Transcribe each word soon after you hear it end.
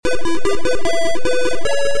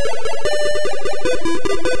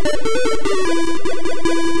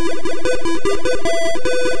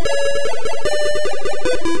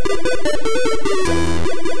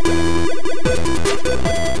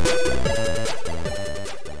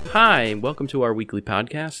Hi, welcome to our weekly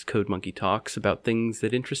podcast, Code Monkey Talks, about things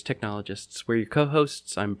that interest technologists. We're your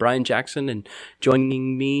co-hosts. I'm Brian Jackson, and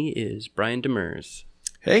joining me is Brian Demers.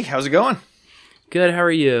 Hey, how's it going? Good, how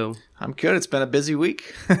are you? I'm good. It's been a busy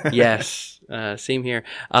week. Yes, same here.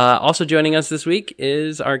 Also joining us this week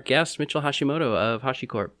is our guest, Mitchell Hashimoto of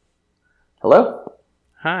HashiCorp. Hello.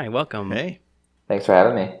 Hi, welcome. Hey. Thanks for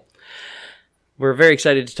having me. We're very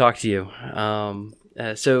excited to talk to you.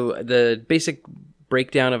 So the basic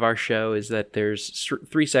breakdown of our show is that there's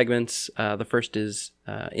three segments. The first is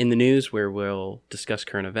in the news, where we'll discuss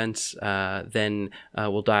current events. Then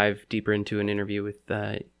we'll dive deeper into an interview with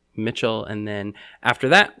Mitchell. And then after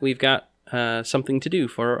that, we've got something to do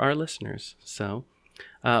for our listeners. So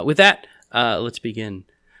with that, let's begin.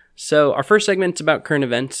 So our first segment's about current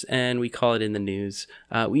events, and we call it In the News.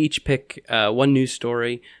 We each pick one news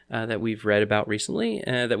story that we've read about recently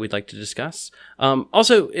that we'd like to discuss.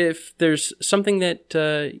 Also, if there's something that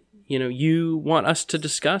you want us to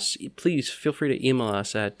discuss, please feel free to email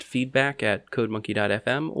us at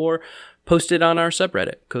feedback@codemonkey.fm or post it on our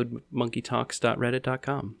subreddit,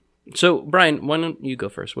 codemonkeytalks.reddit.com. So, Brian, why don't you go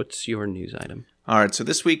first? What's your news item? All right, so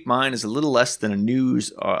this week mine is a little less than a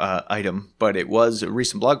news item, but it was a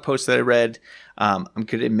recent blog post that I read. I'm going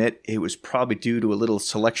to admit it was probably due to a little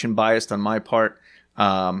selection bias on my part,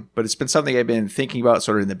 but it's been something I've been thinking about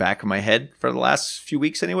sort of in the back of my head for the last few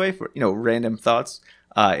weeks anyway, for random thoughts,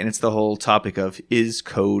 and it's the whole topic of, is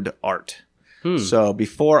code art? So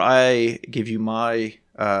before I give you my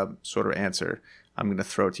sort of answer, I'm going to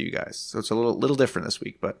throw it to you guys. So it's a little different this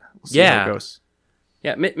week, but we'll see how it goes.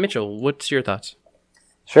 Yeah, Mitchell, what's your thoughts?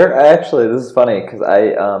 Sure. This is funny because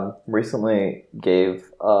I recently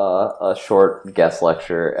gave a short guest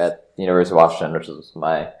lecture at the University of Washington, which is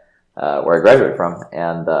my where I graduated from,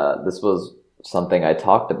 and this was something I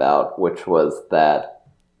talked about, which was that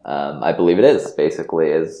I believe it is basically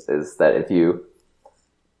is that if you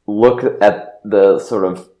look at the sort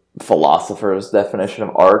of philosopher's definition of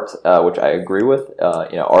art, which I agree with,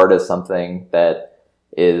 art is something that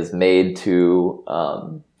is made to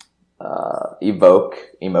evoke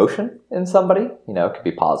emotion in somebody. It could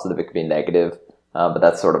be positive, it could be negative, but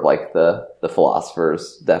that's sort of like the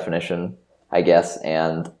philosopher's definition, I guess.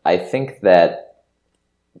 And I think that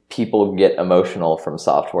people get emotional from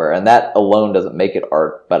software, and that alone doesn't make it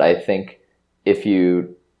art. But I think if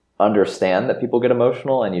you understand that people get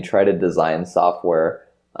emotional and you try to design software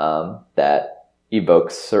that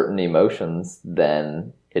evokes certain emotions,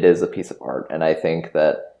 then it is a piece of art. And I think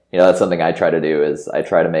that, that's something I try to do, is I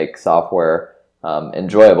try to make software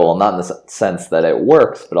enjoyable, not in the sense that it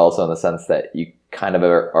works, but also in the sense that you kind of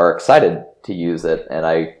are excited to use it. And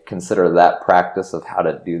I consider that practice of how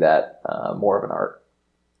to do that more of an art.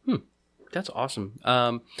 That's awesome.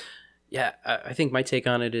 Yeah, I think my take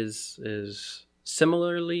on it is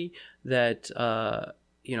similarly that, I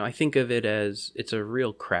think of it as it's a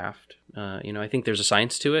real craft. I think there's a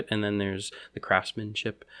science to it, and then there's the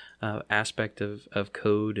craftsmanship aspect of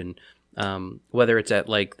code, and whether it's at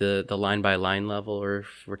like the line by line level, or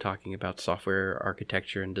if we're talking about software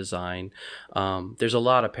architecture and design, there's a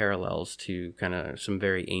lot of parallels to kind of some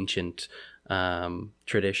very ancient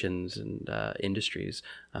traditions and industries.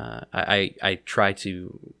 I try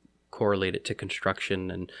to correlate it to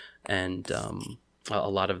construction and a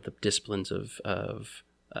lot of the disciplines of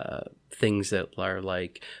things that are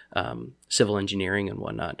like civil engineering and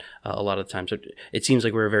whatnot. A lot of the times it seems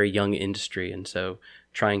like we're a very young industry, and so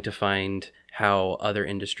trying to find how other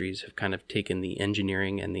industries have kind of taken the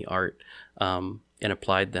engineering and the art and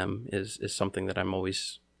applied them is something that I'm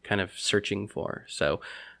always kind of searching for. So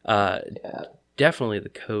definitely the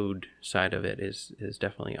code side of it is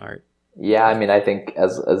definitely art. Yeah, I think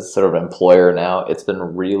as sort of an employer now, it's been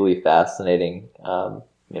really fascinating.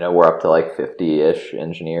 We're up to like 50-ish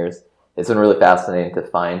engineers. It's been really fascinating to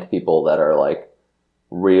find people that are like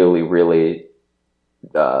really, really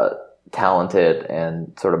talented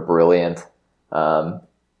and sort of brilliant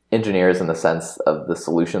engineers in the sense of the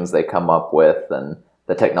solutions they come up with and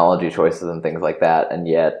the technology choices and things like that. And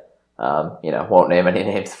yet, won't name any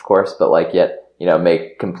names, of course, but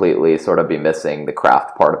may completely sort of be missing the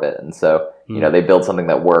craft part of it. And so, they build something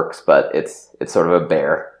that works, but it's sort of a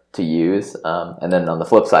bear to use. And then on the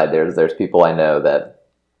flip side, there's people I know that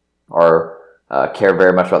are care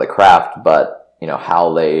very much about the craft, but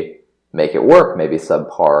how they make it work maybe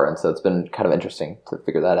subpar. And so it's been kind of interesting to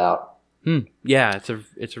figure that out. Yeah,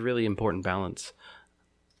 it's a really important balance.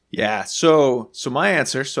 Yeah. So my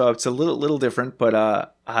answer, so it's a little different, but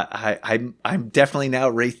I'm definitely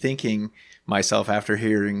now rethinking myself after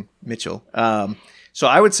hearing Mitchell. So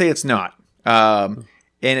I would say it's not.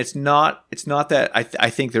 and it's not that I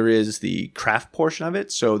think there is the craft portion of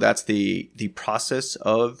it. So that's the process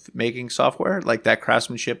of making software, like that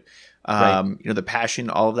craftsmanship, Right. the passion,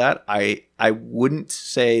 all of that. I wouldn't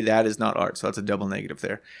say that is not art. So that's a double negative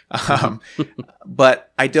there.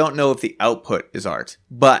 But I don't know if the output is art.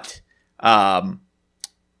 But and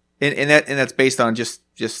that's based on just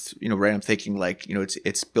random thinking. Like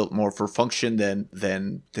it's built more for function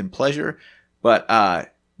than pleasure. But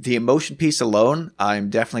the emotion piece alone, I'm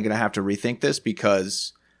definitely going to have to rethink this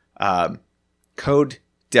because code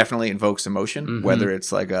definitely invokes emotion, whether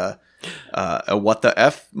it's like a what the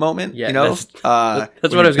F moment, Yeah, that's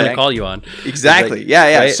that's what I was going to call you on. Exactly. Like,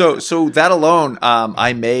 yeah. right? So that alone,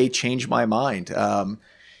 I may change my mind. Now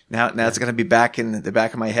it's going to be back in the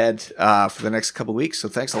back of my head for the next couple of weeks. So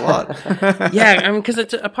thanks a lot. Yeah, I mean, because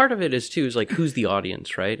a part of it is like who's the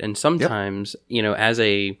audience, right? And sometimes as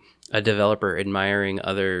a developer admiring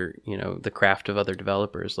other the craft of other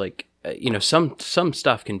developers, like some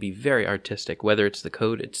stuff can be very artistic, whether it's the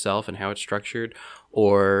code itself and how it's structured,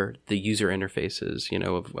 or the user interfaces,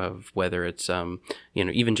 of whether it's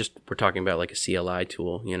even just we're talking about like a CLI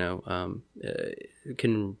tool, it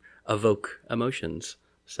can evoke emotions.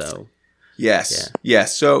 So yes.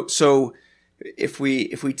 So if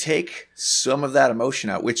we take some of that emotion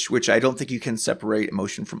out, which I don't think you can separate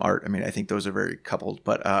emotion from art. I mean, I think those are very coupled.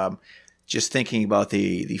 But just thinking about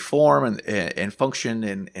the form and function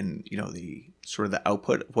and the sort of the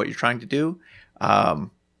output of what you're trying to do.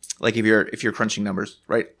 Like if you're crunching numbers,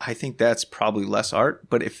 right? I think that's probably less art.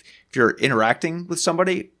 But if you're interacting with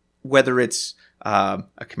somebody, whether it's a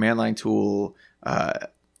command line tool,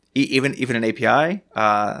 even an API,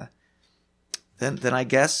 then I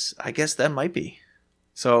guess that might be.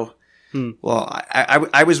 So, well,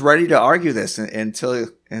 I was ready to argue this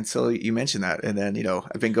until you mentioned that, and then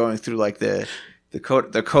I've been going through like the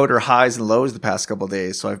coder highs and lows the past couple of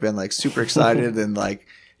days. So I've been like super excited and like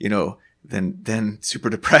then super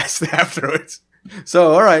depressed afterwards.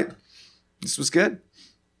 So all right, this was good.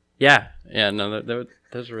 Yeah. No, that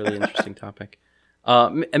was a really interesting topic.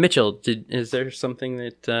 Mitchell, is there something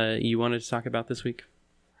that you wanted to talk about this week?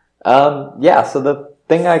 Yeah, so the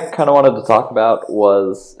thing I kind of wanted to talk about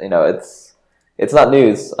was, it's not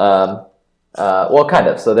news. Well, kind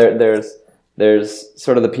of. So there's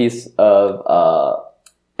sort of the piece of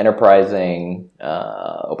enterprising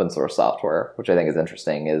open source software, which I think is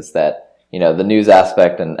interesting, is that, the news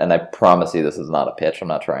aspect, and I promise you this is not a pitch, I'm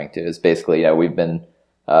not trying to, is basically, we've been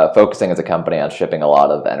focusing as a company on shipping a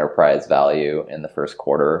lot of enterprise value in the first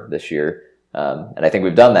quarter this year. And I think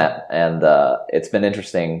we've done that. And it's been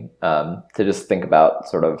interesting to just think about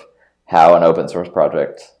sort of how an open source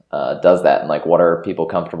project does that, and like what are people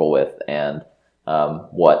comfortable with, and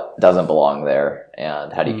what doesn't belong there,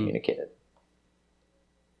 and how do you communicate it.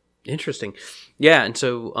 Interesting. Yeah, and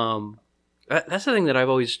so that's the thing that I've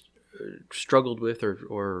always struggled with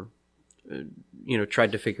or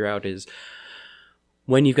tried to figure out is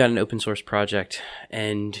when you've got an open source project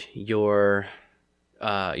and your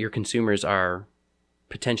consumers are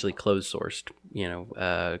potentially closed sourced,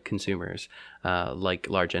 consumers, like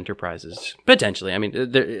large enterprises. Potentially, I mean,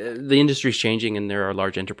 the industry's changing, and there are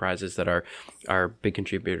large enterprises that are big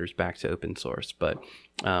contributors back to open source. But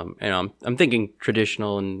I'm thinking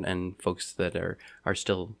traditional and folks that are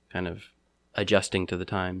still kind of adjusting to the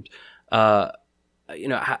times. How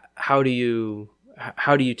do you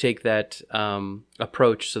take that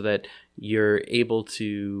approach so that you're able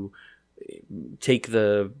to take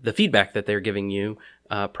the feedback that they're giving you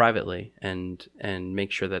privately and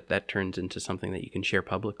make sure that turns into something that you can share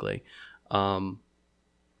publicly? Tell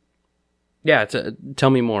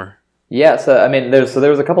me more. Yeah, so I mean, there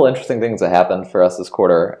was a couple interesting things that happened for us this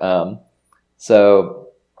quarter. So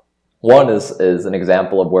one is an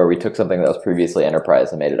example of where we took something that was previously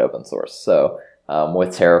enterprise and made it open source. So with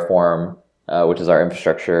Terraform, which is our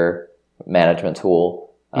infrastructure management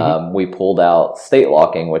tool, we pulled out state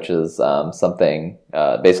locking, which is something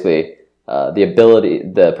basically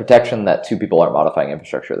the protection that two people aren't modifying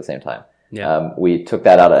infrastructure at the same time. Yeah. We took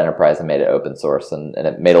that out of enterprise and made it open source, and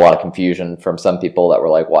it made a lot of confusion from some people that were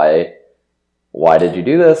like, why did you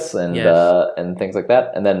do this? And and things like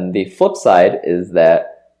that. And then the flip side is that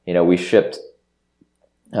we shipped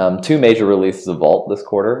 2 major releases of Vault this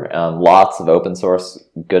quarter. Lots of open source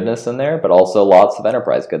goodness in there, but also lots of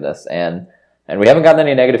enterprise goodness. And we haven't gotten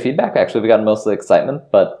any negative feedback. Actually, we've gotten mostly excitement.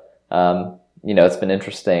 But it's been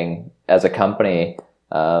interesting as a company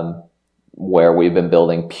where we've been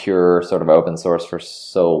building pure sort of open source for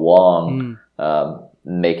so long.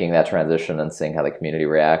 Making that transition and seeing how the community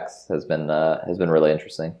reacts has been really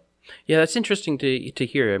interesting. Yeah, that's interesting to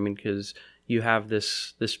hear. I mean, because you have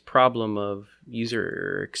this problem of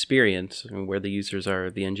user experience, where the users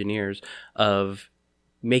are the engineers, of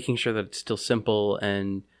making sure that it's still simple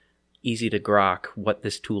and easy to grok what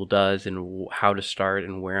this tool does and how to start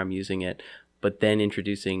and where I'm using it, but then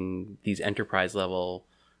introducing these enterprise level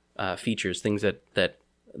features, things that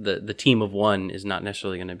the team of one is not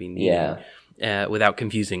necessarily going to be needing, without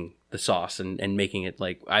confusing the sauce and making it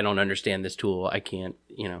like, I don't understand this tool, I can't,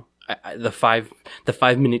 the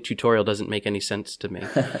 5-minute tutorial doesn't make any sense to me.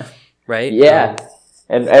 Right? Yeah.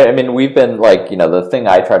 And I mean, we've been like, the thing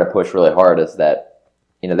I try to push really hard is that,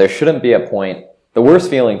 there shouldn't be a point. The worst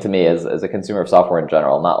feeling to me as a consumer of software in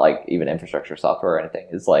general, not like even infrastructure software or anything,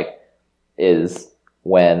 is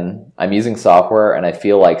when I'm using software and I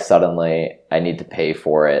feel like suddenly I need to pay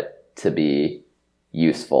for it to be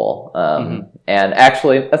useful. And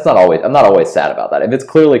actually, I'm not always sad about that. If it's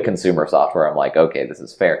clearly consumer software, I'm like, okay, this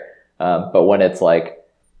is fair. But when it's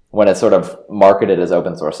sort of marketed as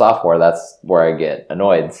open source software, that's where I get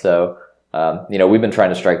annoyed. So, we've been trying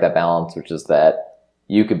to strike that balance, which is that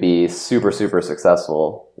you could be super, super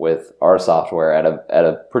successful with our software at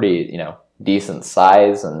a pretty, decent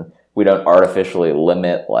size, and we don't artificially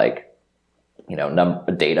limit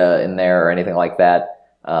data in there or anything like that.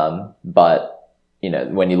 But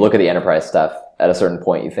when you look at the enterprise stuff, at a certain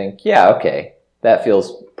point, you think, yeah, okay, that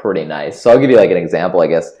feels pretty nice. So I'll give you like an example, I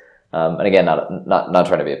guess. And again, not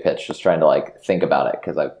trying to be a pitch, just trying to think about it,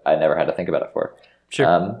 because I never had to think about it before.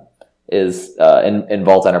 Sure. In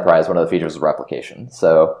Vault Enterprise, one of the features is replication.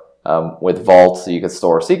 So with Vault, you could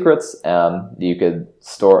store secrets. You could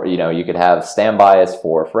store, you could have standbys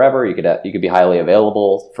for forever. You could be highly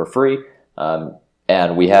available for free.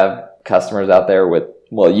 And we have customers out there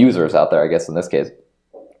users out there, I guess in this case,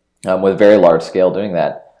 with very large scale doing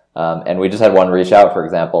that. And we just had one reach out, for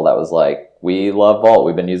example, that was like, we love Vault.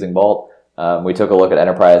 We've been using Vault. We took a look at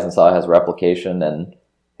Enterprise and saw it has replication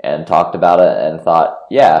and talked about it and thought,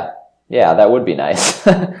 yeah, that would be nice.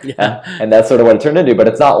 Yeah. And that's sort of what it turned into. But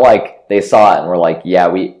it's not like they saw it and were like, yeah,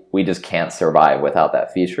 we just can't survive without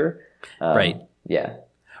that feature. Right. Yeah.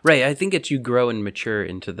 Right. I think you grow and mature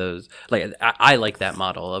into those. Like, I like that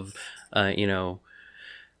model of, I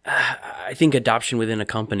think adoption within a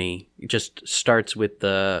company just starts with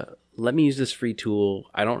let me use this free tool.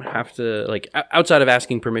 I don't have to, outside of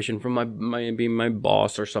asking permission from my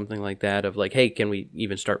boss or something like that, of like, hey, can we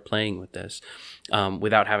even start playing with this,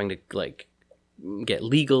 without having to get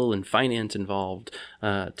legal and finance involved,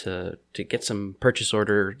 to get some purchase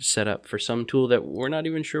order set up for some tool that we're not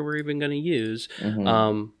even sure we're even going to use.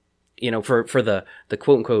 Mm-hmm. For the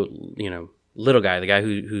quote unquote, little guy, the guy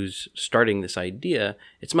who's starting this idea,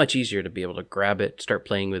 it's much easier to be able to grab it, start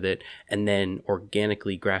playing with it, and then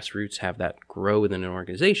organically grassroots have that grow within an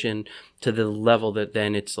organization to the level that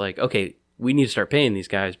then it's like, okay, we need to start paying these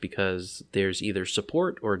guys because there's either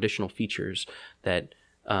support or additional features that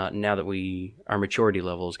now that our maturity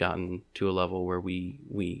level has gotten to a level where we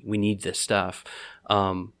need this stuff.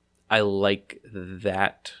 I like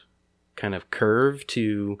that kind of curve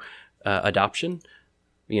to adoption,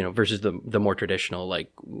 versus the more traditional,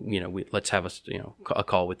 let's have a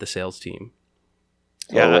call with the sales team.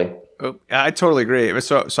 Totally. Yeah, I totally agree.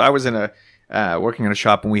 So I was in working in a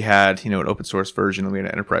shop, and we had, an open source version and we had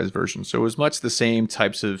an enterprise version. So it was much the same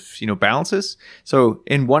types of, balances. So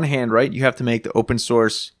in one hand, right, you have to make the open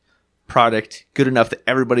source product good enough that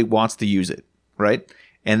everybody wants to use it, right?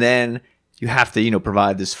 And then you have to,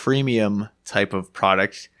 provide this freemium type of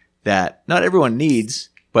product that not everyone needs,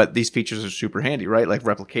 but these features are super handy, right? Like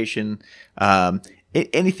replication,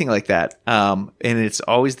 anything like that. And it's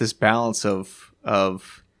always this balance of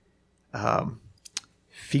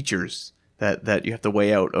features that you have to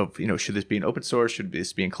weigh out of, should this be an open source? Should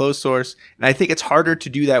this be in closed source? And I think it's harder to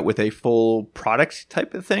do that with a full product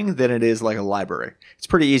type of thing than it is like a library. It's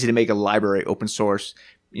pretty easy to make a library open source,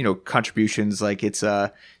 contributions, like it's,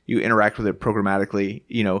 you interact with it programmatically,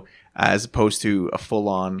 as opposed to a full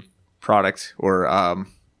on product or, a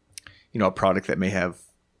product that may have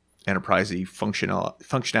enterprise-y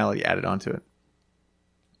functionality added onto it.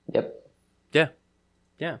 Yep.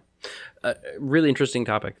 Yeah. Really interesting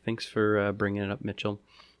topic. Thanks for bringing it up, Mitchell.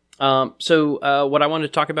 So what I wanted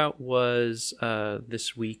to talk about was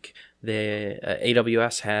this week, the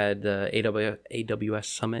AWS had the AWS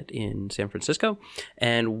Summit in San Francisco.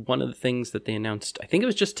 And one of the things that they announced, I think it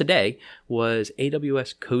was just today, was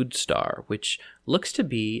AWS CodeStar, which looks to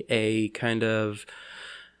be a kind of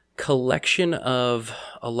collection of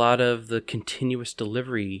a lot of the continuous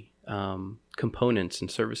delivery components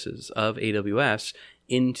and services of AWS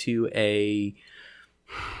into a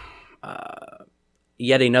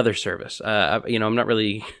yet another service. I'm not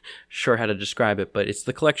really sure how to describe it, but it's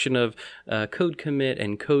the collection of code commit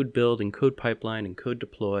and code build and code pipeline and code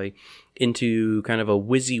deploy into kind of a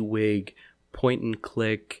WYSIWYG point and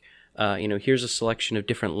click. Here's a selection of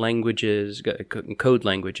different languages, code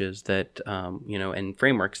languages that, and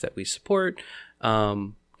frameworks that we support.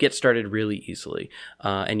 Get started really easily.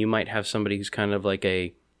 And you might have somebody who's kind of like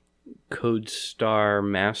a CodeStar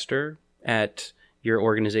master at your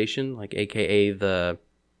organization, like AKA the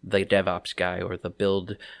DevOps guy or the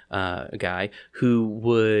build guy, who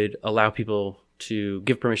would allow people to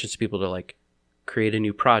give permissions to people to like create a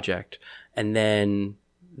new project, and then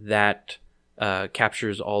that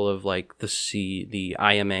captures all of like the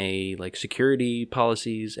IMA like security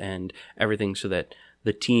policies and everything, so that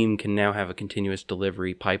the team can now have a continuous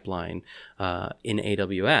delivery pipeline in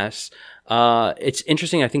AWS. It's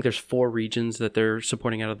interesting. I think there's 4 regions that they're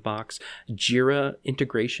supporting out of the box. Jira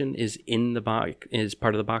integration is in the box, is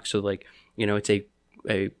part of the box. So like, it's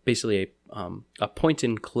basically a point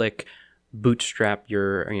and click bootstrap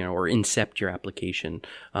your, or incept your application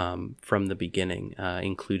from the beginning,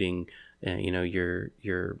 including,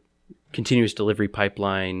 your continuous delivery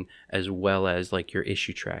pipeline, as well as like your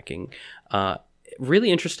issue tracking.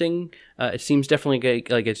 Really interesting. It seems definitely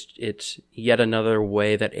like it's yet another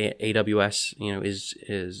way that AWS,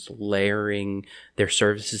 is layering their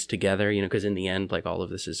services together, because in the end, like all of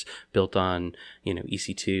this is built on,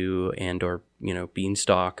 EC2 and or,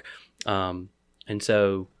 Beanstalk. And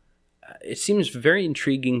so it seems very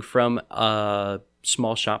intriguing from a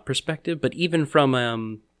small shop perspective, but even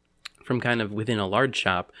from kind of within a large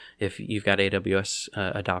shop, if you've got AWS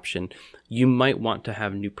adoption, you might want to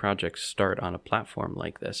have new projects start on a platform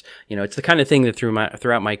like this. It's the kind of thing that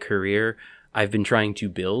throughout my career, I've been trying to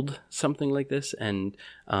build something like this and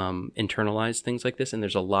internalize things like this. And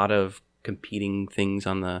there's a lot of competing things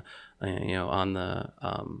on the,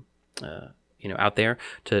 out there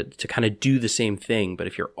to kind of do the same thing. But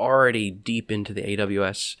if you're already deep into the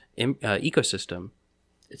AWS ecosystem,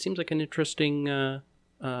 it seems like an interesting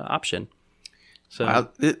option. So wow,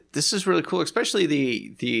 this is really cool, especially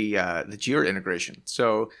the Jira integration.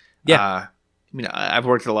 So yeah, I've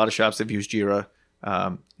worked at a lot of shops that use Jira.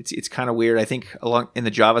 It's kind of weird. I think along in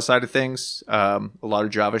the Java side of things, a lot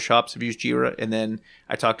of Java shops have used Jira, and then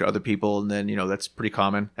I talk to other people, and then that's pretty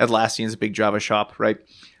common. Atlassian's a big Java shop, right?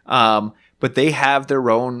 But they have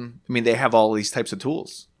their own. They have all these types of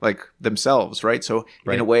tools like themselves, right? So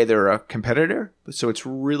in a way, they're a competitor. So it's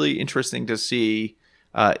really interesting to see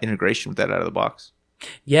integration with that out of the box.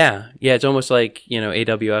 Yeah. It's almost like,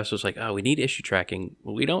 AWS was like, oh, we need issue tracking.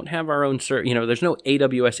 Well, we don't have our own there's no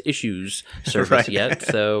AWS issues service yet.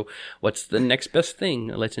 So what's the next best thing?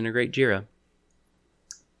 Let's integrate Jira.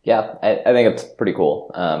 Yeah, I think it's pretty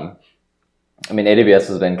cool. AWS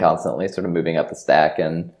has been constantly sort of moving up the stack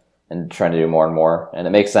and trying to do more and more. And it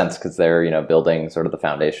makes sense because they're, building sort of the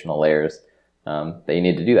foundational layers that you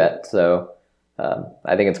need to do that. So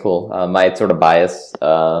I think it's cool. My sort of bias,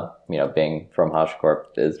 being from HashiCorp,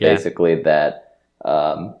 is basically that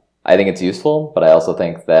I think it's useful, but I also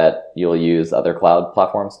think that you'll use other cloud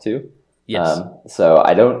platforms too. Yes. So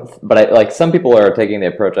I don't, but I like some people are taking the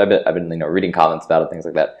approach. I've been reading comments about it, things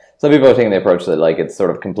like that. Some people are taking the approach that like it's sort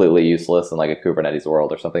of completely useless in like a Kubernetes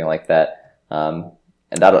world or something like that.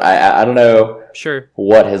 And I don't know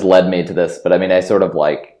what has led me to this, but I sort of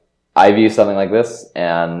like. I view something like this,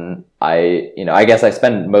 and I guess I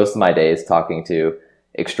spend most of my days talking to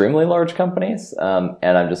extremely large companies, and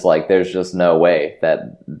I'm just like, there's just no way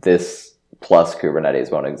that this plus Kubernetes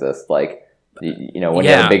won't exist. Like, when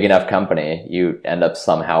you have a big enough company, you end up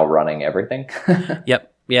somehow running everything. Yep.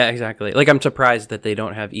 Yeah, exactly. Like, I'm surprised that they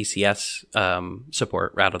don't have ECS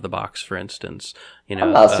support out of the box, for instance.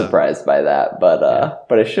 I'm not surprised by that,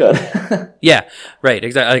 but it should. Yeah, right.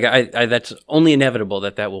 Exactly. Like, I that's only inevitable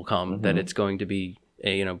that will come. Mm-hmm. That it's going to be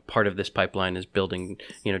part of this pipeline is building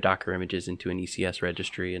Docker images into an ECS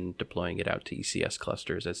registry and deploying it out to ECS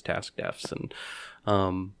clusters as task defs and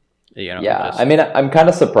Yeah, I'm kind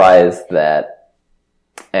of surprised that,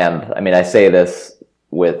 and I say this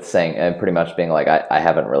with saying and pretty much being like I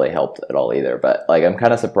haven't really helped at all either, but like I'm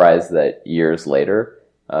kind of surprised that years later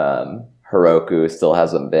Heroku still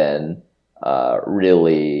hasn't been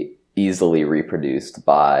really easily reproduced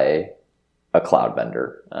by a cloud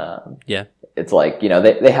vendor. It's like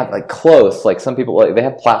they have like close, like some people like they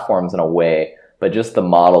have platforms in a way, but just the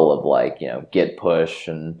model of like Git push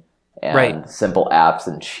and simple apps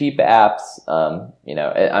and cheap apps.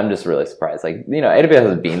 I'm just really surprised. Like, AWS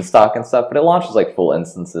has Beanstalk and stuff, but it launches like full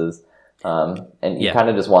instances. And you kind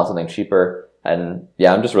of just want something cheaper. And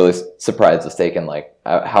I'm just really surprised it's taken like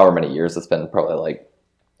however many years it's been, probably like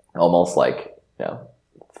almost like,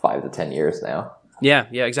 5 to 10 years now. Yeah,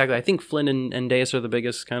 exactly. I think Flynn and Deus are the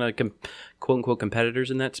biggest kind of quote unquote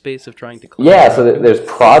competitors in that space of trying to. Yeah, so there's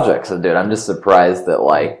projects of it. I'm just surprised that,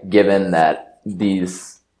 like, given that the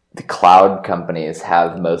cloud companies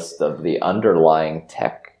have most of the underlying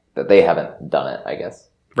tech, that they haven't done it, I guess.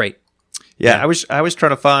 Right. Yeah, I was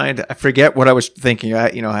trying to find. I forget what I was thinking.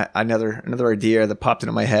 Another idea that popped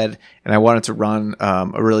into my head, and I wanted to run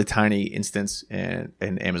a really tiny instance in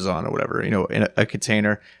Amazon or whatever, in a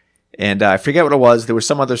container. And I forget what it was. There was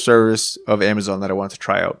some other service of Amazon that I wanted to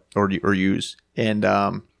try out or use, and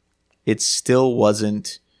it still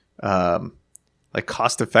wasn't like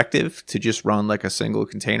cost effective to just run like a single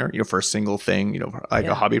container, for a single thing, like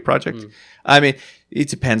a hobby project. I mean, it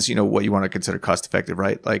depends, what you want to consider cost effective,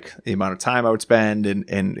 right? Like the amount of time I would spend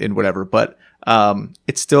and whatever. But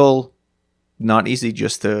it's still not easy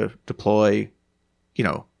just to deploy,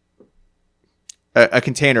 a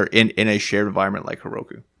container in a shared environment like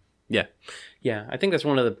Heroku. Yeah. I think that's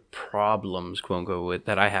one of the problems, quote unquote,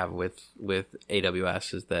 that I have with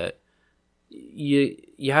AWS is that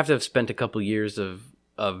you have to have spent a couple years of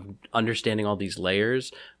understanding all these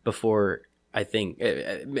layers before I think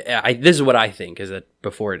this is what I think is that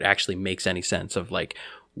before it actually makes any sense of like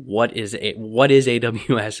what is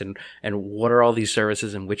AWS and what are all these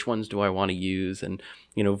services and which ones do I want to use and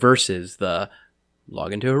versus the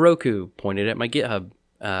log into Heroku, point it at my GitHub.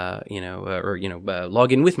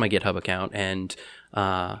 Log in with my GitHub account and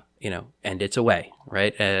it's away,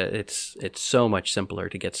 right? It's so much simpler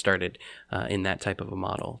to get started in that type of a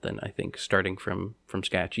model than I think starting from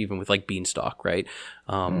scratch, even with like Beanstalk, right?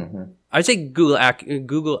 I'd say Google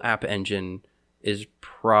App Engine is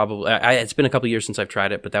probably. It's been a couple years since I've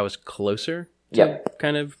tried it, but that was closer to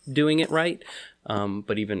kind of doing it right.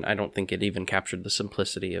 But even I don't think it even captured the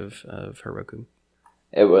simplicity of Heroku.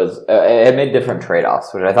 It was it made different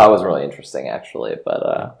trade-offs, which I thought was really interesting, actually.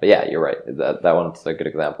 But yeah, you're right. That one's a good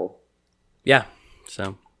example. Yeah.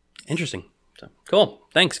 So interesting. So cool.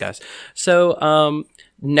 Thanks, guys. So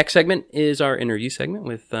next segment is our interview segment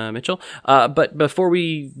with Mitchell. But before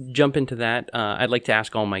we jump into that, I'd like to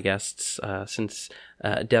ask all my guests, since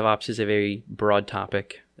DevOps is a very broad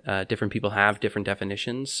topic, different people have different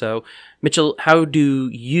definitions. So Mitchell, how do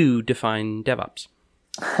you define DevOps?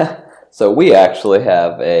 So we actually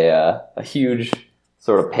have a huge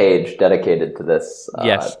sort of page dedicated to this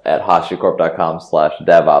at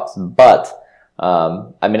hashicorp.com/DevOps. But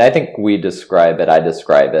I think I describe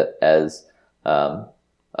it as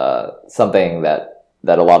something that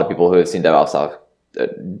a lot of people who have seen DevOps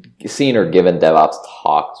seen or given DevOps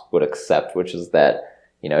talks would accept, which is that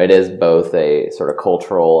it is both a sort of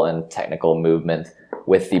cultural and technical movement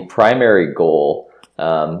with the primary goal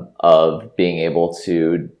of being able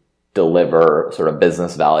to deliver sort of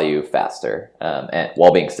business value faster and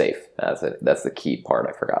while being safe. That's the key part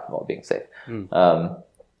I forgot, while being safe.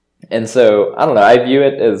 And so I don't know. I view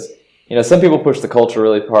it as some people push the culture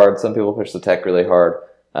really hard, some people push the tech really hard.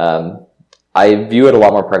 I view it a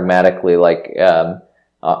lot more pragmatically, like on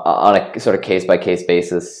a sort of case by case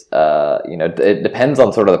basis. It depends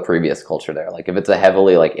on sort of the previous culture there. Like if it's a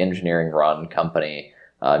heavily like engineering run company,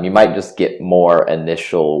 you might just get more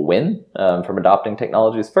initial win from adopting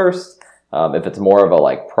technologies first. If it's more of a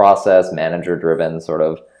like process manager driven sort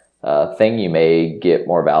of thing, you may get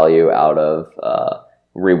more value out of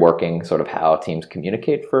reworking sort of how teams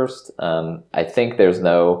communicate first. I think there's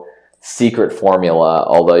no secret formula,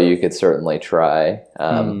 although you could certainly try.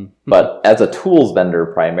 But as a tools vendor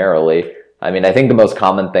primarily, I think the most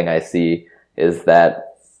common thing I see is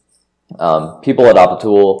that people adopt a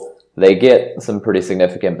tool, they get some pretty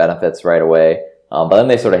significant benefits right away, but then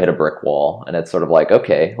they sort of hit a brick wall, and it's sort of like,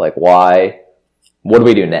 okay, like why? What do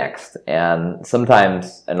we do next? And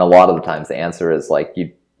sometimes, and a lot of the times, the answer is like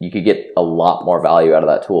you could get a lot more value out of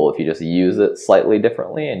that tool if you just use it slightly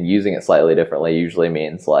differently, and using it slightly differently usually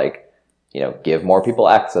means like, give more people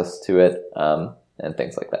access to it, and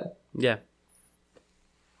things like that. Yeah.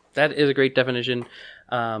 That is a great definition.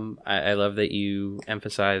 I love that you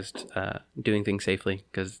emphasized doing things safely,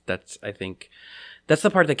 because I think that's the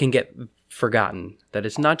part that can get forgotten, that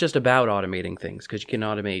it's not just about automating things, because you can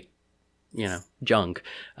automate, junk.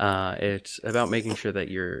 It's about making sure that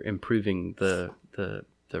you're improving the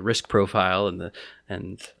risk profile and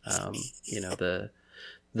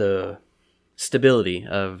the stability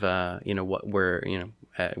of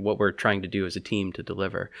what we're trying to do as a team to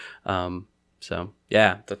deliver. So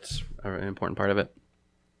yeah, that's an important part of it.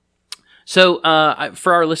 So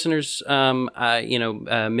for our listeners,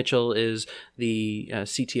 Mitchell is the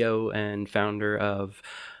CTO and founder of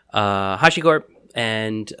HashiCorp,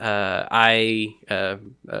 and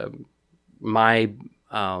my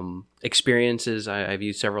experiences. I've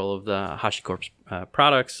used several of the HashiCorp's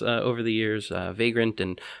products over the years, Vagrant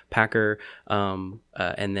and Packer, and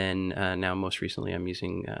then now most recently I'm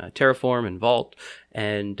using Terraform and Vault.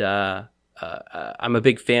 And I'm a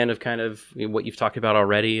big fan of kind of what you've talked about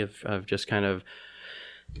already, of just kind of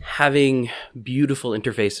having beautiful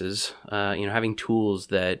interfaces, having tools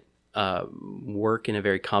that work in a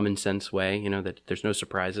very common sense way, that there's no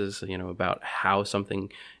surprises, about how something,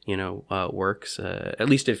 works, at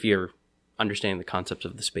least if you're understanding the concepts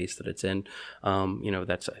of the space that it's in.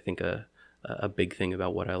 That's, I think, a big thing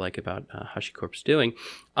about what I like about HashiCorp's doing.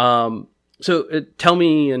 So tell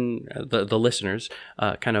me and the listeners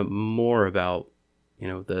kind of more about,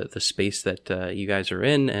 the space that you guys are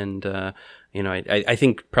in. And, I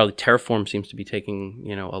think probably Terraform seems to be taking,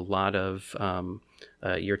 a lot of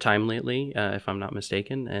your time lately, if I'm not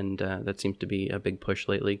mistaken. And that seems to be a big push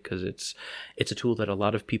lately because it's a tool that a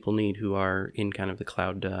lot of people need who are in kind of the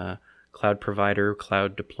cloud provider,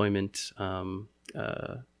 cloud deployment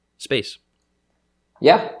space.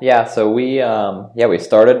 Yeah. So we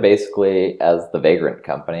started basically as the Vagrant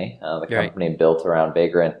company. The company built around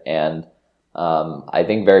Vagrant, and I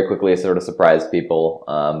think very quickly sort of surprised people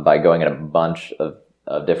by going in a bunch of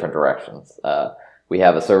different directions. We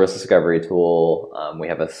have a service discovery tool. We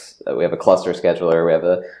have a cluster scheduler. We have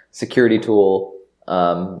a security tool,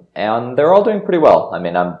 and they're all doing pretty well. I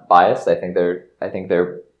mean, I'm biased. I think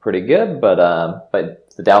they're pretty good, but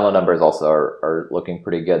the download numbers also are looking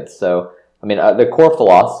pretty good. So, I mean, the core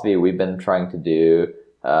philosophy we've been trying to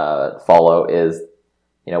follow is,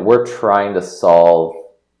 we're trying to solve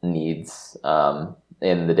needs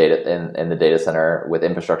in the data center with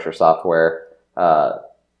infrastructure software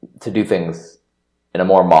to do things in a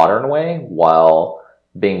more modern way while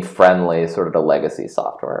being friendly sort of to legacy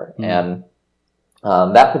software. And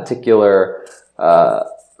that particular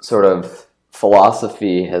sort of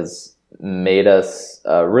philosophy has made us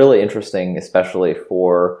really interesting, especially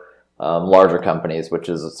for larger companies, which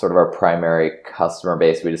is sort of our primary customer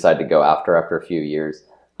base we decided to go after a few years.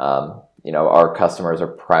 Our customers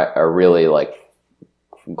are really like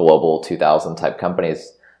global 2000 type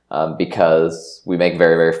companies because we make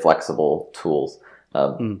very, very flexible tools.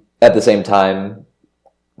 At the same time,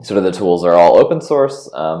 sort of the tools are all open source.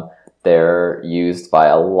 They're used by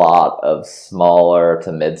a lot of smaller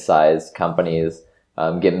to mid-sized companies,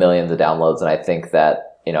 get millions of downloads. And I think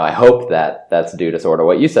that, I hope that that's due to sort of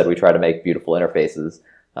what you said. We try to make beautiful interfaces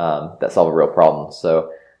that solve a real problem.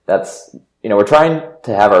 So that's, we're trying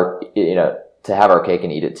to have our cake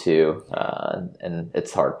and eat it too. And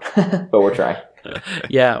it's hard, but we're trying.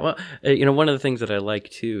 Yeah. Well, one of the things that I like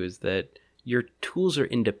too is that your tools are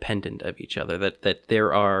independent of each other, that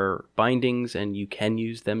there are bindings and you can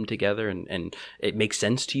use them together, and it makes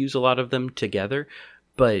sense to use a lot of them together.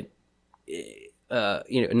 But,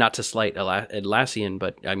 not to slight Atlassian,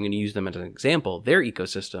 but I'm going to use them as an example. Their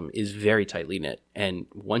ecosystem is very tightly knit. And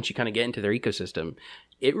once you kind of get into their ecosystem,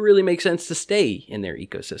 it really makes sense to stay in their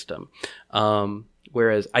ecosystem.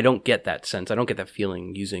 Whereas I don't get that sense. I don't get that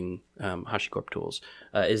feeling using HashiCorp tools.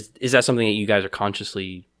 Is that something that you guys are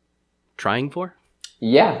consciously trying for?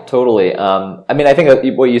 Yeah, totally. I mean, I think that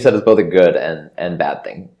what you said is both a good and bad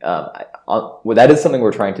thing. That is something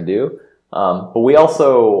we're trying to do, but we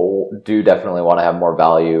also do definitely want to have more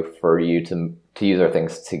value for you to use our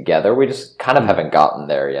things together. We just kind of haven't gotten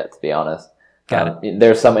there yet, to be honest. Got it.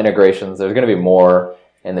 There's some integrations. There's going to be more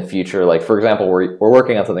in the future. Like, for example, we're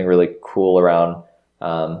working on something really cool around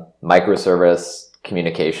microservice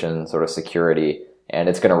communication, sort of security. And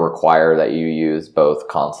it's going to require that you use both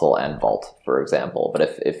Consul and Vault, for example.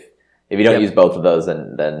 But if you don't use both of those,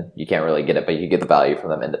 then you can't really get it, but you get the value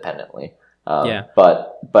from them independently.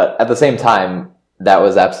 But at the same time, that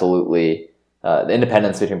was absolutely the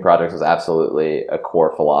independence between projects was absolutely a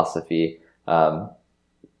core philosophy.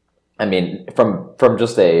 I mean, from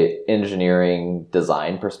just a engineering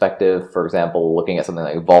design perspective, for example, looking at something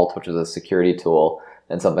like Vault, which is a security tool,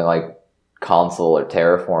 and something like Consul or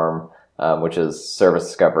Terraform, which is service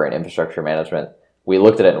discovery and infrastructure management, we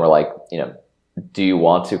looked at it and we're like, do you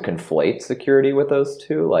want to conflate security with those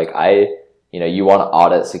two? Like you want to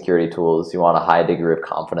audit security tools, you want a high degree of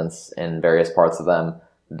confidence in various parts of them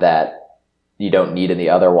that you don't need in the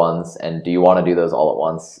other ones. And do you want to do those all at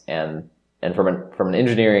once? And from an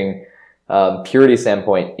engineering purity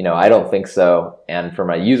standpoint, I don't think so. And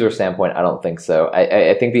from a user standpoint, I don't think so.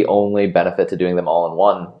 I think the only benefit to doing them all in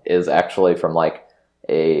one is actually from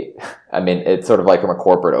it's sort of like from a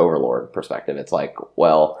corporate overlord perspective. It's like,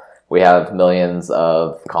 well, we have millions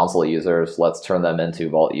of Consul users. Let's turn them into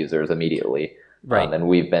Vault users immediately. Right. And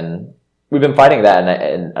we've been fighting that,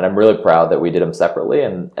 and I'm really proud that we did them separately,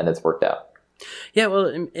 and it's worked out. Yeah, well,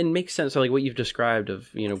 it makes sense. So, like what you've described of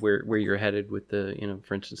where you're headed with the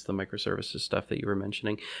for instance the microservices stuff that you were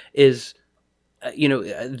mentioning is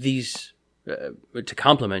these to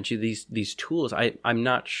complement you these tools. I'm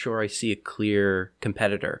not sure I see a clear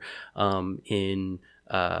competitor in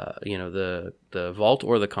the Vault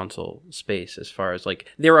or the console space as far as like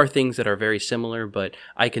there are things that are very similar, but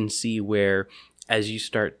I can see where as you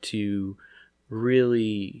start to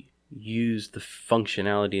really use the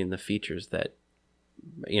functionality and the features that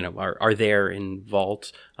are there in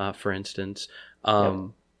Vault, for instance.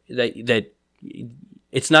 That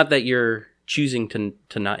it's not that you're choosing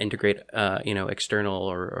to not integrate external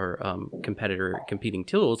or competitor competing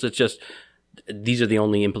tools. It's just these are the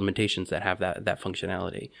only implementations that have that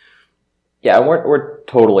functionality. Yeah, and we're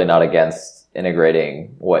totally not against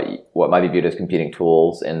integrating what might be viewed as competing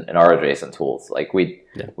tools in our adjacent tools. Like we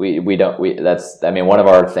don't that's one of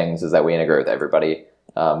our things is that we integrate with everybody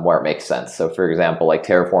where it makes sense. So for example, like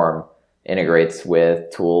Terraform integrates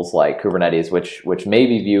with tools like Kubernetes, which may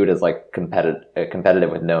be viewed as like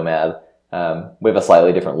competitive with Nomad. We have a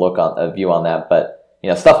slightly different view on that, but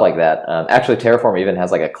stuff like that. Actually, Terraform even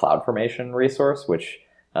has like a CloudFormation resource, which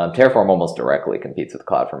Terraform almost directly competes with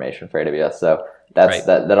CloudFormation for AWS. So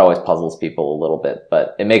that always puzzles people a little bit,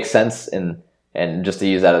 but it makes sense. And just to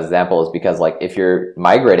use that as an example is because like if you're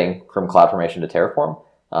migrating from CloudFormation to Terraform,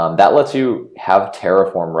 that lets you have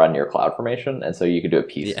Terraform run your CloudFormation, and so you can do it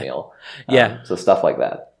piecemeal. So stuff like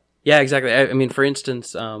that. Yeah, exactly. I mean, for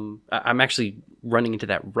instance, I'm actually running into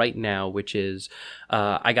that right now, which is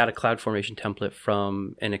I got a CloudFormation template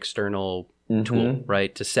from an external tool,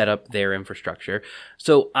 right, to set up their infrastructure.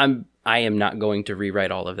 So I am not going to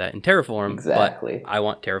rewrite all of that in Terraform. Exactly. But I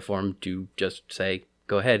want Terraform to just say,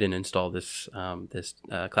 go ahead and install this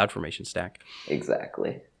CloudFormation stack.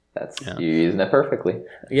 Exactly. You're using it perfectly.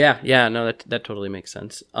 Yeah. No, that totally makes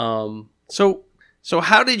sense. So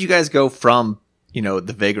how did you guys go from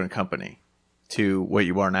the Vagrant company to what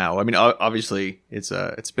you are now? I mean, obviously it's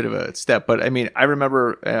a bit of a step, but I mean, I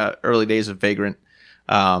remember early days of Vagrant.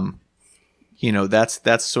 That's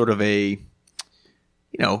sort of a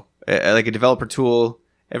like a developer tool.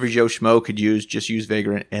 Every Joe Schmo could just use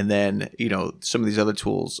Vagrant, and then some of these other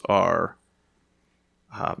tools are,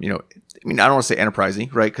 I mean, I don't want to say enterprising,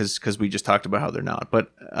 right? Because we just talked about how they're not,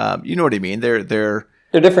 but you know what I mean. They're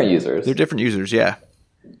different users. They're different users, yeah.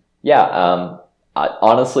 Yeah.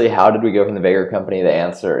 Honestly, how did we go from the Vagrant company? The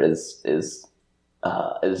answer is just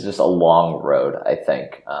a long road. I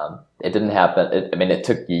think it didn't happen. It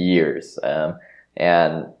took years, and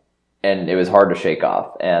it was hard to shake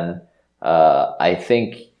off. And I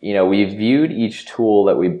think we viewed each tool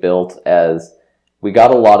that we built as we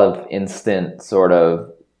got a lot of instant sort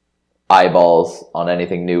of eyeballs on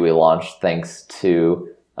anything new we launched, thanks to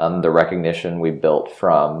the recognition we built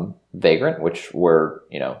from Vagrant, which we're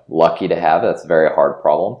lucky to have. That's a very hard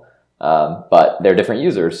problem, but they're different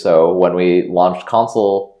users. So when we launched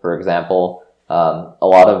Consul, for example, a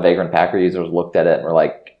lot of Vagrant Packer users looked at it and were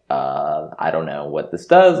like, I don't know what this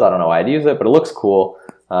does. I don't know why I'd use it, but it looks cool.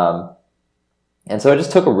 And so it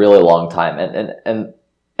just took a really long time.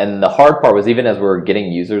 And the hard part was, even as we were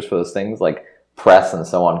getting users for those things, like press and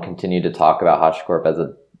so on continued to talk about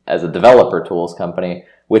HashiCorp as a developer tools company,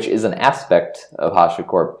 which is an aspect of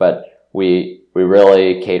HashiCorp, but we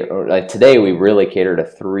really cater, like today we really cater to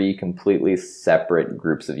three completely separate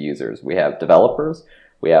groups of users. We have developers,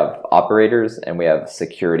 we have operators, and we have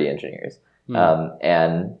security engineers.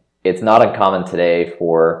 And it's not uncommon today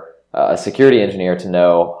for a security engineer to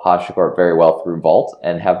know HashiCorp very well through Vault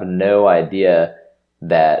and have no idea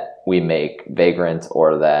that we make Vagrant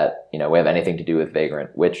or that we have anything to do with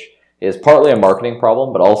Vagrant, which is partly a marketing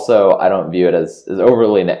problem, but also I don't view it as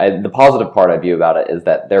overly. The positive part I view about it is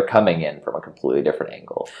that they're coming in from a completely different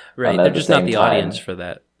angle. Right, they're just not the audience for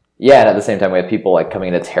that. Yeah, and at the same time, we have people like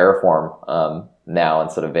coming into Terraform now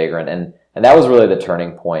instead of Vagrant, and that was really the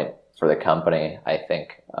turning point for the company. I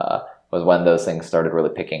think was when those things started really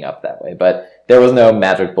picking up that way. But there was no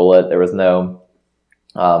magic bullet. There was no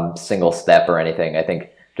single step or anything. I think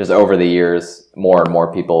just over the years, more and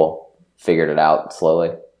more people figured it out slowly.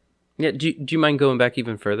 Yeah, do you mind going back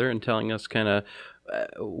even further and telling us kind of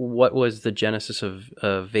what was the genesis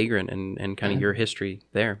of Vagrant and kind of your history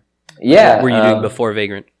there? Yeah. What were you doing before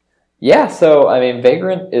Vagrant? Yeah, so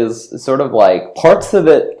Vagrant is sort of like parts of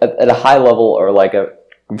it at a high level are like a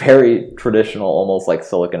very traditional, almost like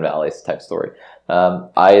Silicon Valley type story.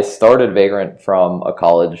 I started Vagrant from a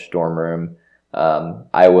college dorm room.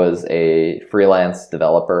 I was a freelance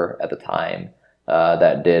developer at the time.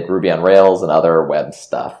 That did Ruby on Rails and other web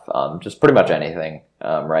stuff, just pretty much anything,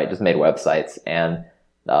 right? Just made websites. And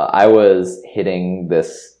I was hitting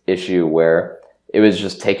this issue where it was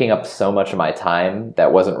just taking up so much of my time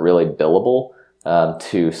that wasn't really billable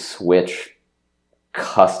to switch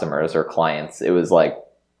customers or clients. It was like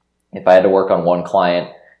if I had to work on one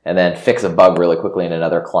client and then fix a bug really quickly in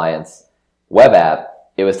another client's web app,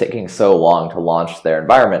 it was taking so long to launch their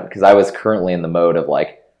environment because I was currently in the mode of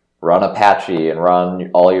like run Apache and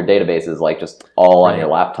run all your databases like just all on your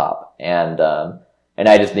laptop. And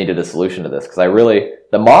I just needed a solution to this because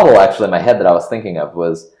the model actually in my head that I was thinking of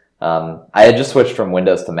was I had just switched from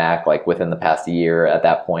Windows to Mac like within the past year at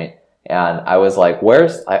that point, and I was like,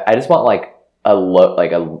 I just want like a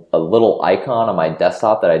little icon on my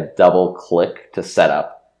desktop that I double click to set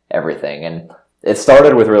up everything. And it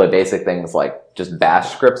started with really basic things like just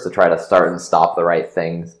bash scripts to try to start and stop the right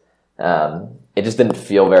things. It just didn't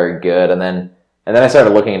feel very good. And then I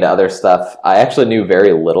started looking into other stuff. I actually knew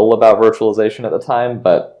very little about virtualization at the time,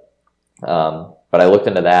 but I looked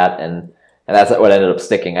into that and that's what ended up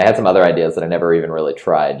sticking. I had some other ideas that I never even really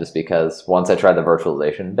tried just because once I tried the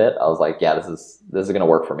virtualization bit, I was like, yeah, this is going to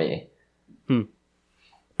work for me.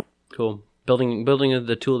 Cool. Building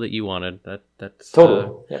the tool that you wanted. That's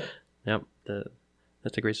totally. Yep.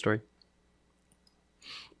 That's a great story.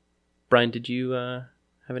 Brian, did you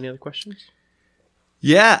have any other questions?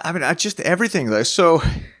 Yeah, I mean, just everything though. So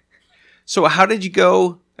how did you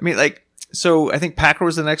go? I mean, like, so I think Packer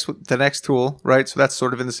was the next tool, right? So that's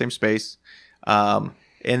sort of in the same space. And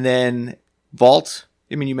then Vault,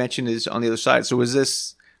 I mean, you mentioned is on the other side. So was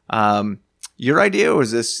this your idea, or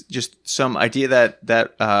was this just some idea that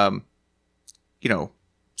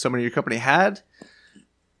someone in your company had?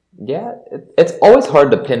 Yeah, it's always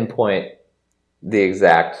hard to pinpoint the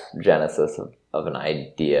exact genesis of an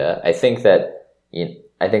idea. I think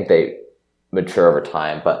they mature over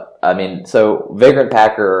time, but I mean, so Vagrant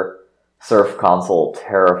Packer, Surf Console,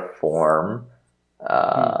 Terraform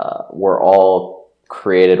were all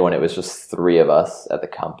created when it was just three of us at the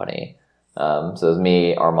company. So it was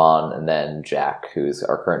me, Armand, and then Jack, who's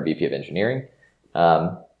our current VP of engineering.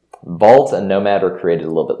 Vault and Nomad were created a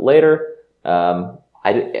little bit later. I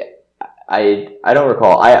don't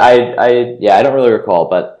recall. I don't really recall,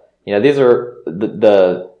 but these are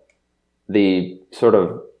the sort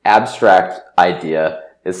of abstract idea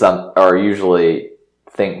are usually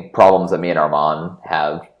problems that me and Armand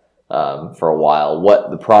have for a while. What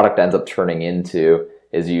the product ends up turning into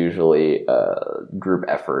is usually a group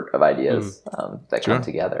effort of ideas that come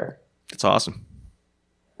together. That's awesome.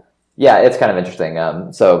 Yeah, it's kind of interesting.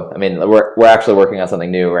 So, I mean, we're actually working on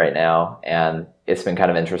something new right now, and it's been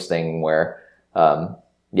kind of interesting where,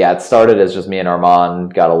 it started as just me and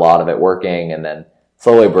Armand, got a lot of it working, and then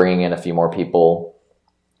slowly bringing in a few more people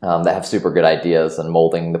that have super good ideas and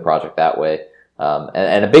molding the project that way.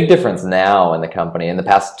 And a big difference now in the company, in the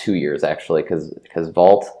past 2 years actually, because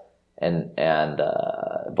Vault and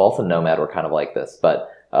Nomad were kind of like this, but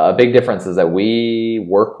a big difference is that we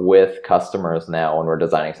work with customers now when we're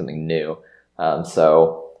designing something new.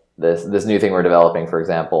 So this new thing we're developing, for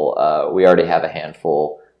example, we already have a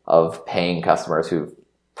handful of paying customers who've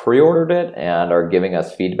pre-ordered it and are giving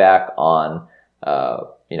us feedback on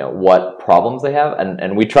what problems they have,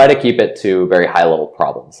 and we try to keep it to very high level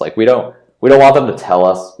problems. Like we don't want them to tell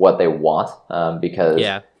us what they want because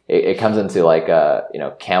it comes into like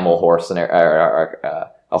a camel horse scenario or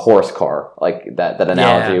a horse car, like that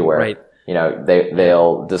analogy where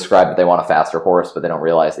they'll describe that they want a faster horse, but they don't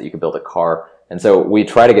realize that you can build a car. And so we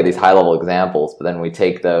try to get these high level examples, but then we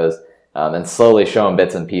take those and slowly show them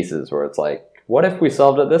bits and pieces where it's like, what if we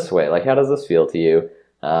solved it this way? Like, how does this feel to you?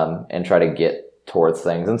 And try to get towards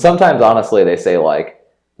things. And sometimes, honestly, they say like,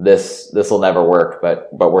 this will never work, but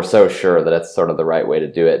we're so sure that it's sort of the right way to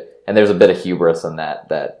do it. And there's a bit of hubris in that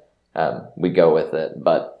we go with it.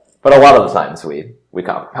 But a lot of the times we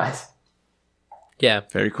compromise. Yeah.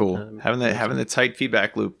 Very cool. Having the tight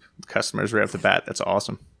feedback loop with customers right off the bat, that's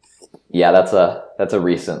awesome. Yeah, that's a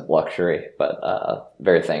recent luxury, but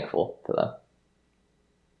very thankful to them.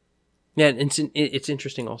 Yeah, and it's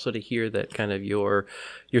interesting also to hear that kind of you're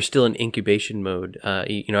still in incubation mode. As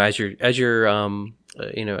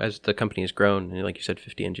the company has grown, and like you said,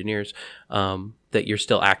 50 engineers, that you're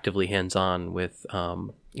still actively hands-on with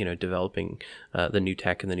developing the new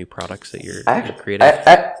tech and the new products that you're creating.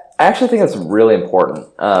 I actually think that's really important.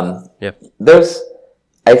 I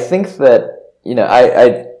think that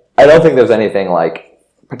I don't think there's anything like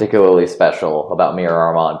particularly special about me or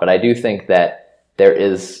Armand, but I do think that there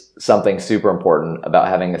is something super important about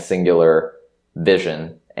having a singular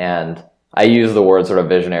vision. And I use the word sort of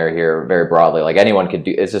visionary here very broadly. Like anyone could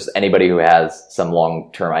do, it's just anybody who has some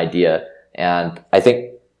long-term idea. And I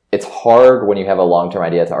think it's hard when you have a long-term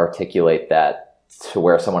idea to articulate that to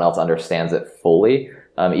where someone else understands it fully.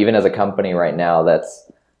 even as a company right now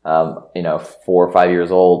that's 4 or 5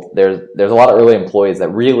 years old, there's a lot of early employees that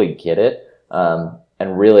really get it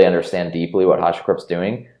and really understand deeply what HashiCorp's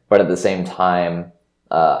doing, but at the same time,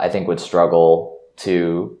 I think would struggle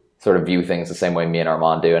to sort of view things the same way me and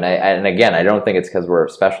Armand do. And again, I don't think it's because we're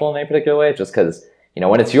special in any particular way. It's just because,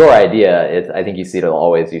 when it's your idea, I think you see it a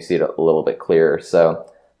little bit clearer. So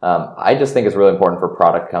I just think it's really important for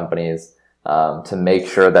product companies to make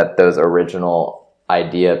sure that those original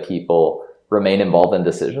idea people remain involved in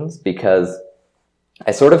decisions, because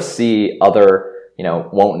I sort of see other,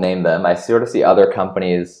 won't name them, I sort of see other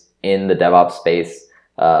companies in the DevOps space,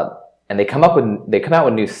 and they come out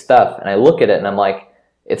with new stuff, and I look at it and I'm like,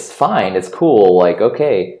 it's fine, it's cool, like,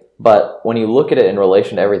 okay, but when you look at it in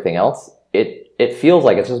relation to everything else, it feels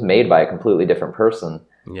like it's just made by a completely different person.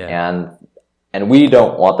 Yeah. And we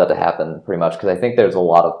don't want that to happen, pretty much, because I think there's a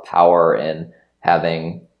lot of power in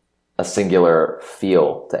having a singular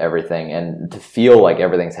feel to everything, and to feel like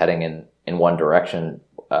everything's heading in one direction.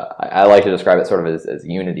 I like to describe it sort of as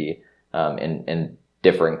unity in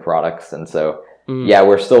differing products. And so, yeah,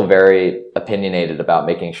 we're still very opinionated about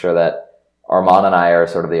making sure that Armand and I are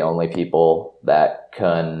sort of the only people that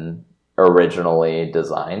can originally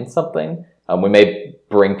design something. We may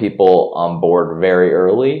bring people on board very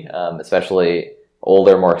early, especially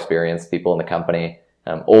older, more experienced people in the company.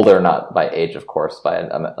 Older, not by age, of course, by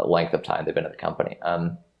a length of time they've been at the company.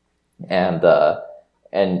 And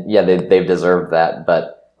yeah, they've deserved that.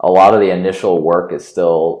 But a lot of the initial work is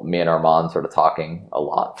still me and Armand sort of talking a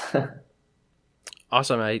lot.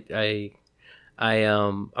 Awesome.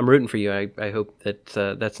 I'm rooting for you. I hope that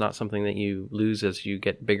that's not something that you lose as you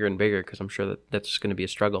get bigger and bigger, because I'm sure that's going to be a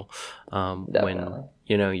struggle when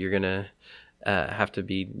you're going to have to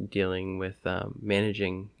be dealing with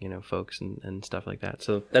managing folks and stuff like that.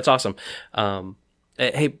 So that's awesome.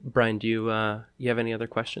 Hey Brian, do you have any other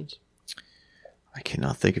questions? I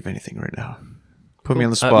cannot think of anything right now. Put me on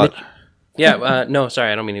the spot. No,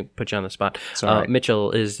 sorry, I don't mean to put you on the spot. Right.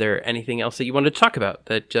 Mitchell, is there anything else that you wanted to talk about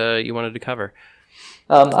that you wanted to cover?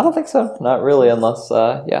 I don't think so. Not really, unless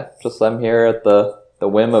just I'm here at the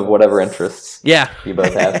whim of whatever interests you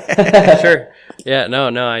both have. Sure. Yeah,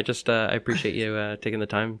 no, I just I appreciate you taking the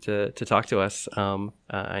time to talk to us.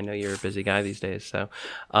 I know you're a busy guy these days, so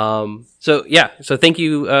thank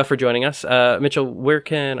you for joining us. Mitchell, where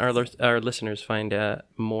can our listeners find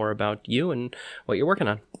more about you and what you're working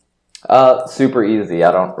on? Super easy.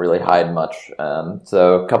 I don't really hide much.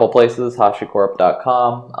 So a couple places,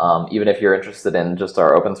 HashiCorp.com. Even if you're interested in just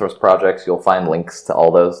our open source projects, you'll find links to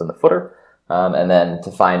all those in the footer. And then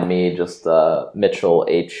to find me, just Mitchell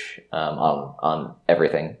H on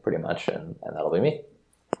everything pretty much, and that'll be me.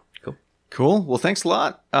 Cool. Well, thanks a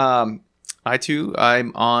lot. I'm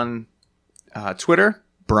on Twitter,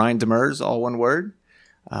 Brian Demers, all one word.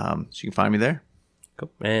 So you can find me there. Cool.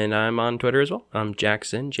 And I'm on Twitter as well. I'm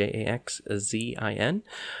Jackson, Jaxzin.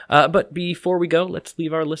 But before we go, let's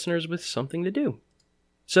leave our listeners with something to do.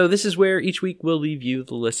 So this is where each week we'll leave you,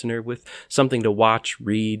 the listener, with something to watch,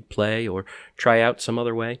 read, play, or try out some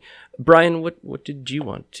other way. Brian, what did you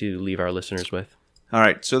want to leave our listeners with? All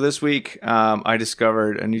right. So this week I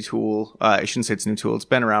discovered a new tool. I shouldn't say it's a new tool. It's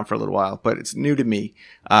been around for a little while, but it's new to me.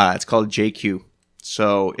 It's called JQ.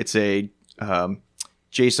 So it's a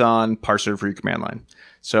JSON parser for your command line.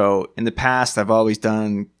 So in the past, I've always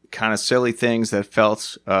done kind of silly things that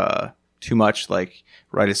felt too much, like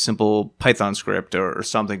write a simple Python script or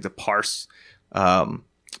something to parse, some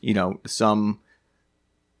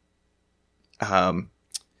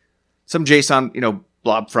JSON,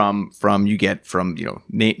 blob from you get from,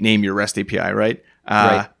 name your REST API, right?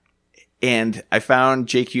 Right. And I found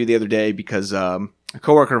JQ the other day because a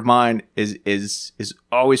coworker of mine is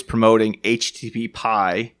always promoting HTTP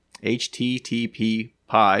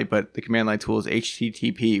Pi, but the command line tool is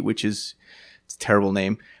HTTP, which is it's a terrible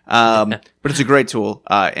name. But it's a great tool.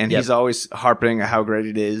 And he's always harping how great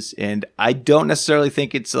it is. And I don't necessarily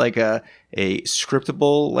think it's like a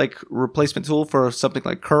scriptable like replacement tool for something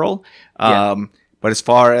like curl. But as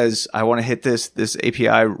far as I want to hit this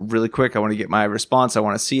API really quick, I want to get my response, I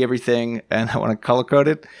want to see everything, and I want to color code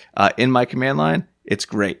it in my command line. It's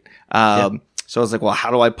great. So I was like, well,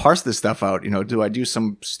 how do I parse this stuff out? Do I do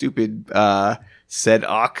some stupid sed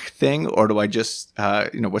awk thing, or do I just,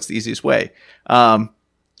 what's the easiest way?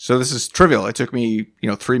 So this is trivial. It took me,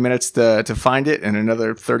 3 minutes to find it and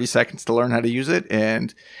another 30 seconds to learn how to use it.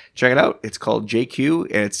 And check it out. It's called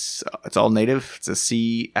JQ. It's all native. It's a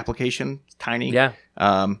C application. It's tiny. Yeah.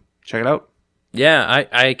 Check it out. Yeah,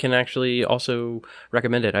 I can actually also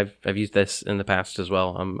recommend it. I've used this in the past as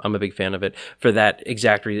well. I'm a big fan of it for that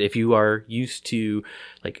exact reason. If you are used to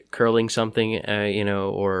like curling something,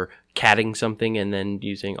 or catting something and then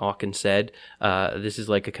using awk and sed, this is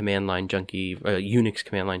like a command line junkie, Unix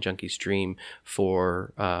command line junkie stream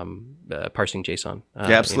for parsing JSON.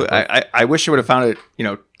 Yeah, absolutely. I wish I would have found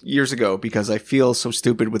it, years ago, because I feel so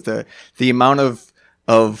stupid with the amount of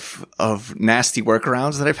nasty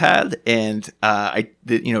workarounds that I've had, and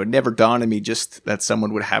it never dawned on me just that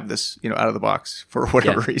someone would have this, out of the box for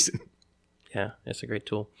whatever reason. Yeah, it's a great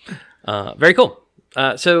tool. Very cool.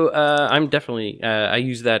 So I'm definitely I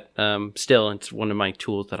use that still. It's one of my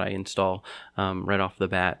tools that I install right off the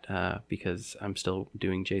bat because I'm still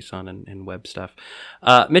doing JSON and web stuff.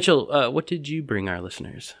 Mitchell, what did you bring our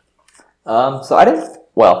listeners? So I didn't.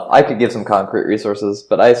 Well, I could give some concrete resources,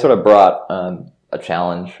 but I sort of brought a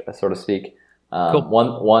challenge, so to speak. Cool.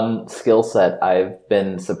 One skill set I've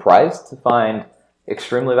been surprised to find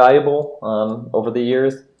extremely valuable over the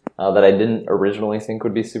years that I didn't originally think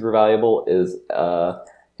would be super valuable is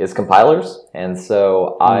compilers. And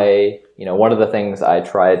so one of the things I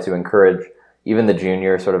try to encourage even the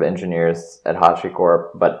junior sort of engineers at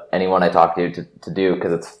HashiCorp, but anyone I talk to do,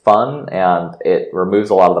 because it's fun and it removes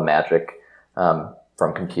a lot of the magic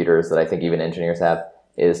from computers that I think even engineers have,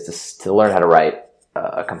 is to learn how to write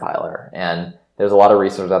a compiler. And there's a lot of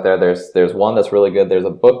resources out there. There's one that's really good. There's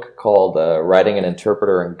a book called Writing an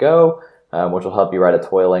Interpreter in Go, which will help you write a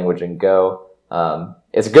toy language in Go.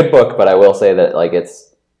 It's a good book, but I will say that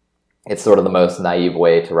it's sort of the most naive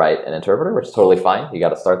way to write an interpreter, which is totally fine. You got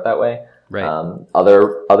to start that way. Right.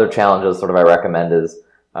 Other challenges sort of I recommend is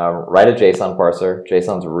write a JSON parser.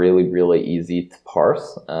 JSON's really, really easy to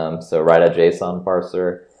parse. So write a JSON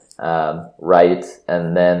parser. Right,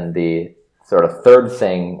 and then the sort of third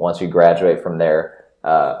thing once you graduate from there,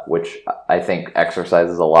 which I think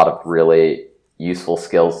exercises a lot of really useful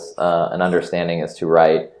skills and understanding, is to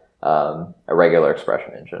write a regular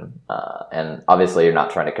expression engine. And obviously you're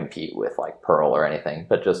not trying to compete with like Perl or anything,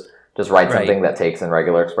 but just write something that takes in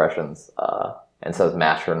regular expressions and says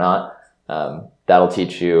mash or not. That'll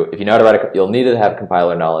teach you, if you know how to write you'll need to have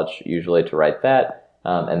compiler knowledge usually to write that,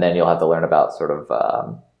 and then you'll have to learn about sort of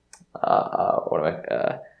what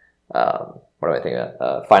am I thinking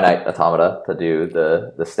of? Finite automata to do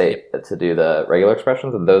the state, to do the regular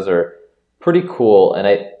expressions, and those are pretty cool. And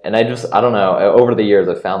I don't know, over the years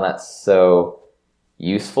I've found that so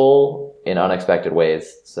useful in unexpected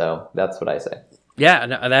ways. So that's what I say.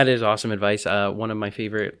 Yeah, that is awesome advice. One of my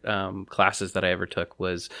favorite classes that I ever took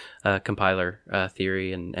was compiler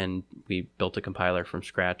theory, and we built a compiler from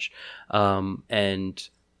scratch. And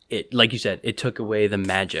it, like you said, it took away the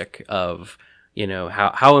magic of,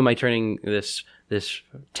 how am I turning this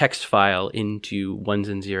text file into ones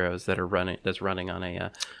and zeros that's running on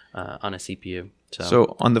a CPU.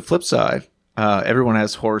 So on the flip side, everyone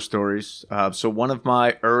has horror stories. So one of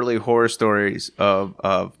my early horror stories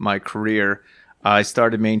of my career, I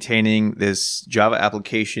started maintaining this Java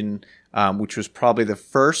application, which was probably the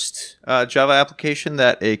first Java application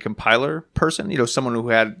that a compiler person, someone who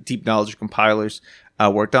had deep knowledge of compilers,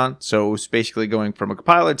 worked on. So it was basically going from a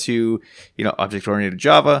compiler to, object-oriented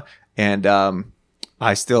Java. And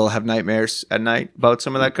I still have nightmares at night about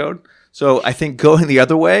some of that code. So I think going the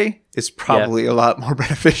other way is probably a lot more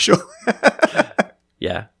beneficial.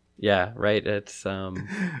 Yeah, right. It's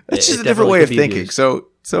just a different way of thinking. Used.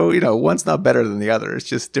 So one's not better than the other. It's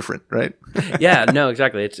just different, right? Yeah, no,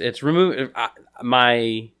 exactly. It's remove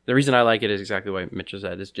the reason I like it is exactly what Mitchell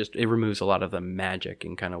said. It's just it removes a lot of the magic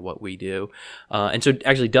in kind of what we do. And so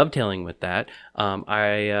actually dovetailing with that,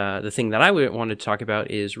 the thing that I wanted to talk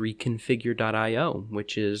about is reconfigure.io,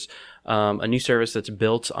 which is a new service that's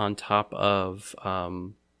built on top of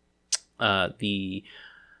the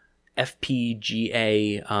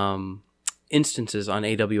FPGA instances on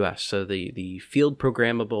AWS, so the field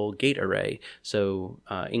programmable gate array. So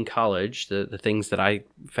in college, the things that I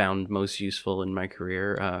found most useful in my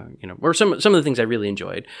career, or some of the things I really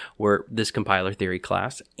enjoyed, were this compiler theory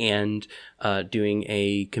class and doing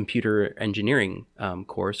a computer engineering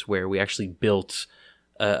course where we actually built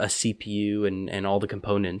a CPU and all the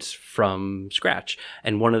components from scratch.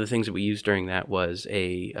 And one of the things that we used during that was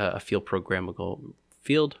a field programmable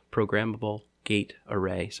gate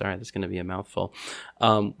array. Sorry, that's going to be a mouthful.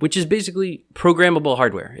 Which is basically programmable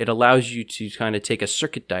hardware. It allows you to kind of take a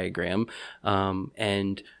circuit diagram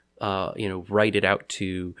and write it out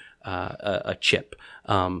to a chip.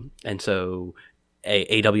 And so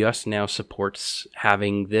AWS now supports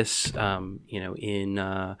having this,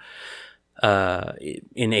 in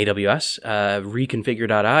in AWS.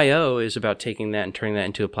 Reconfigure.io is about taking that and turning that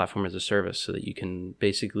into a platform as a service, so that you can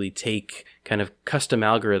basically take kind of custom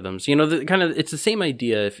algorithms. It's the same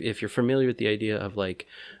idea if you're familiar with the idea of like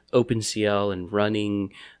OpenCL and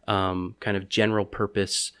running kind of general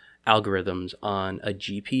purpose algorithms on a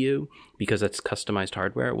GPU because that's customized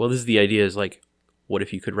hardware. Well, this is the idea is like, what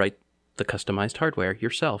if you could write the customized hardware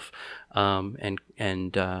yourself? And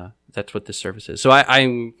that's what this service is. So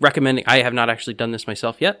I'm recommending, I have not actually done this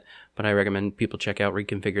myself yet, but I recommend people check out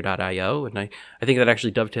reconfigure.io. And I think that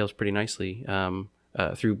actually dovetails pretty nicely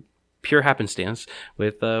through pure happenstance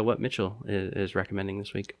with what Mitchell is recommending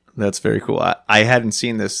this week. That's very cool. I hadn't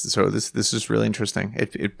seen this, so this is really interesting.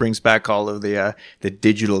 It brings back all of the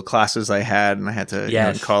digital classes I had, and I had to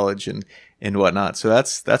in college and whatnot. So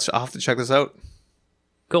that's I'll have to check this out.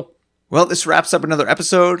 Cool. Well, this wraps up another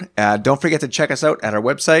episode. Don't forget to check us out at our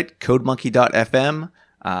website, codemonkey.fm.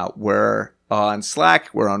 We're on Slack,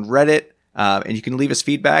 we're on Reddit, and you can leave us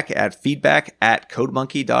feedback at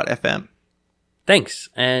feedback@codemonkey.fm. Thanks.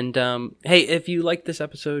 And hey, if you like this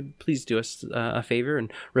episode, please do us a favor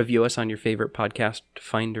and review us on your favorite podcast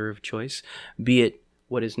finder of choice, be it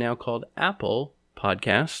what is now called Apple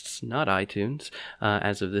Podcasts, not iTunes,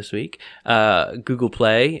 as of this week, Google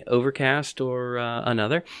Play, Overcast, or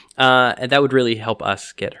another. And that would really help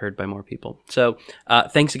us get heard by more people. So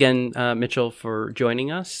thanks again, Mitchell, for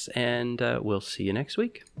joining us, and we'll see you next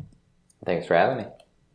week. Thanks for having me.